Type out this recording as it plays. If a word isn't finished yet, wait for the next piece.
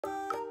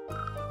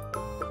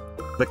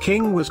The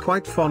king was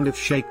quite fond of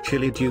Sheikh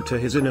Chilli due to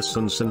his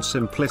innocence and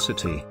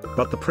simplicity,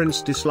 but the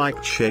prince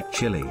disliked Sheikh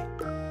Chilli.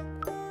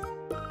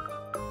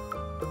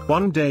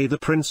 One day the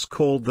prince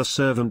called the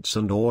servants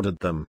and ordered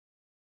them.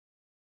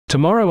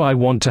 Tomorrow I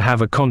want to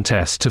have a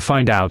contest to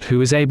find out who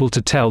is able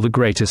to tell the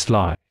greatest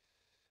lie.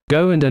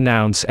 Go and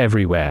announce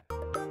everywhere.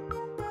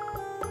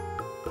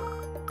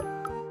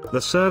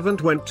 The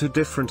servant went to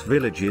different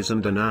villages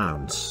and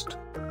announced,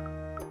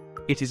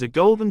 "It is a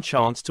golden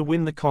chance to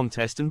win the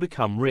contest and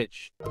become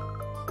rich.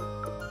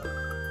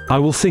 I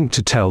will think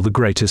to tell the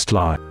greatest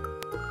lie.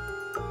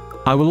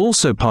 I will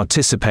also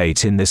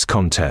participate in this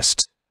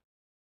contest."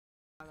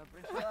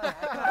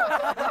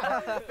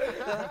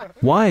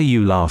 Why are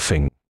you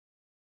laughing?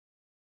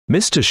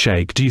 Mr.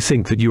 Sheikh, do you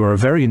think that you are a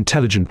very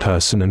intelligent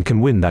person and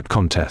can win that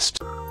contest?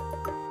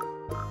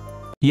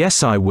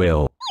 Yes, I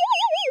will.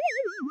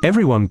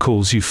 Everyone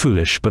calls you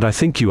foolish, but I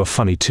think you are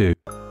funny too.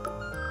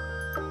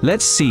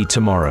 Let's see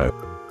tomorrow.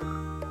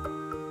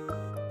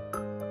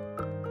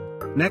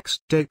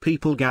 Next day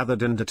people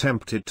gathered and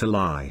attempted to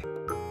lie.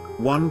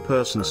 One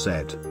person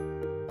said,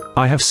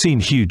 I have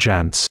seen huge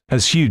ants,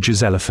 as huge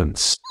as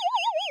elephants.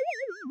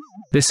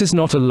 This is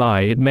not a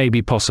lie, it may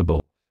be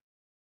possible.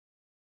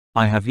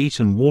 I have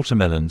eaten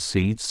watermelon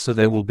seeds, so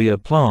there will be a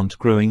plant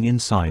growing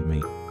inside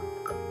me.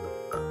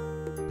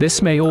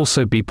 This may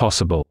also be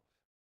possible.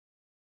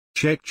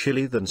 Sheikh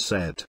Chilli then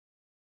said,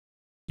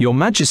 Your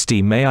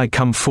Majesty, may I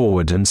come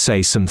forward and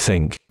say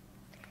something?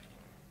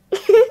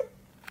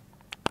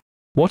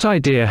 What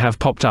idea have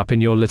popped up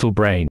in your little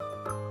brain?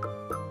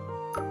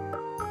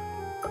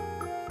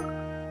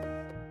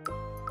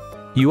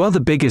 You are the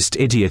biggest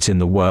idiot in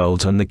the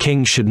world, and the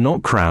king should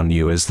not crown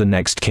you as the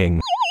next king.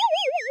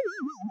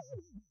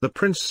 The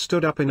prince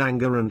stood up in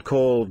anger and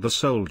called the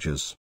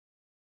soldiers.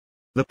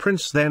 The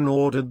prince then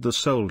ordered the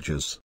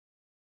soldiers,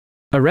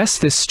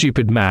 Arrest this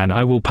stupid man,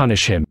 I will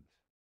punish him.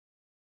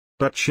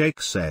 But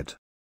Sheikh said,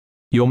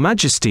 Your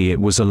Majesty,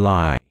 it was a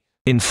lie.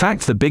 In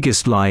fact, the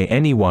biggest lie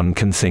anyone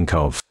can think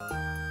of.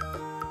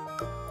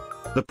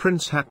 The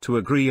prince had to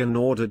agree and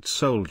ordered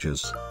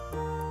soldiers,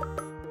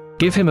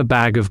 Give him a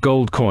bag of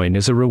gold coin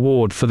as a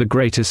reward for the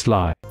greatest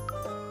lie.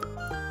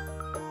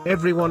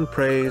 Everyone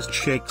praised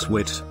Sheikh's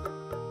wit.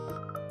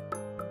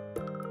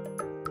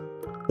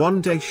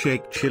 One day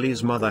Sheikh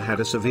Chilli's mother had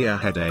a severe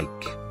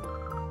headache.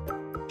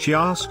 She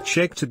asked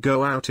Sheikh to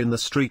go out in the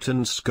street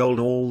and scold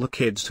all the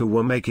kids who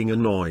were making a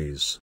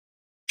noise.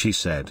 She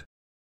said,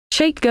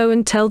 Sheikh, go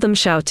and tell them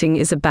shouting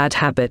is a bad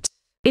habit.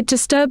 It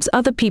disturbs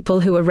other people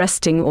who are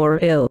resting or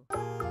ill.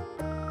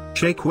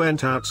 Sheikh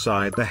went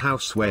outside the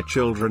house where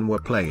children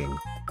were playing.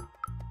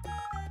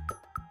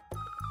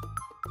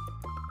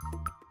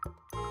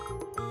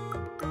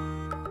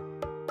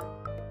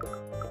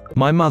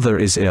 My mother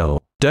is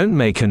ill. Don't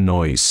make a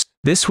noise.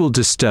 This will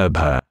disturb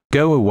her.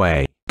 Go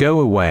away. Go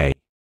away.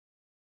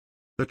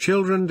 The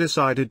children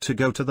decided to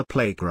go to the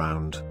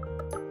playground.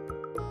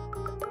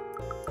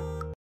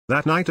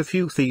 That night a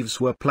few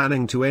thieves were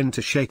planning to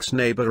enter Sheikh's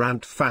neighbor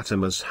Aunt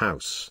Fatima's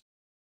house.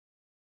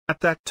 At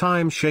that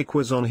time Sheikh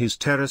was on his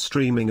terrace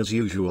dreaming as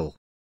usual.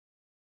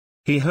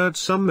 He heard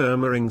some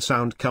murmuring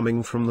sound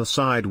coming from the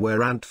side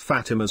where Aunt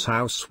Fatima's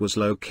house was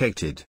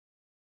located.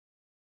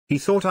 He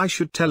thought, I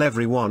should tell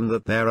everyone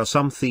that there are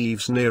some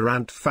thieves near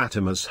Aunt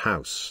Fatima's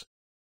house.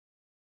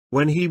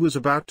 When he was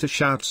about to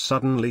shout,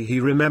 suddenly he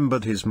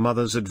remembered his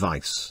mother's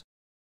advice.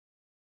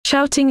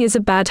 Shouting is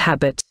a bad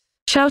habit.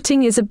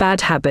 Shouting is a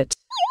bad habit.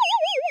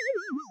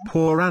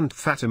 Poor Aunt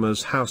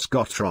Fatima's house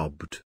got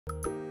robbed.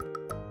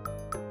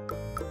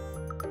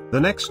 The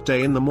next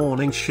day in the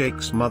morning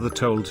Sheikh's mother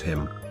told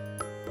him,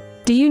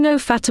 Do you know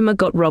Fatima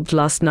got robbed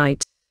last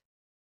night?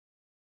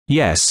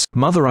 Yes,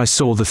 mother, I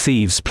saw the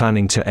thieves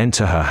planning to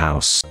enter her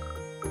house.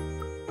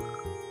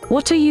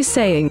 What are you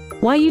saying?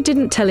 Why you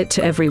didn't tell it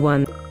to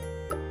everyone?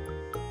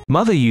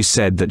 Mother, you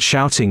said that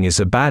shouting is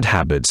a bad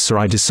habit, so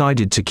I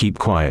decided to keep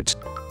quiet.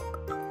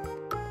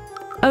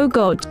 Oh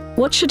God,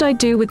 what should I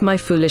do with my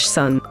foolish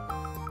son?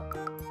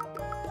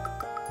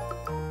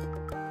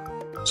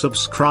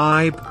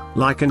 Subscribe,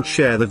 like and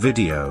share the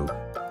video.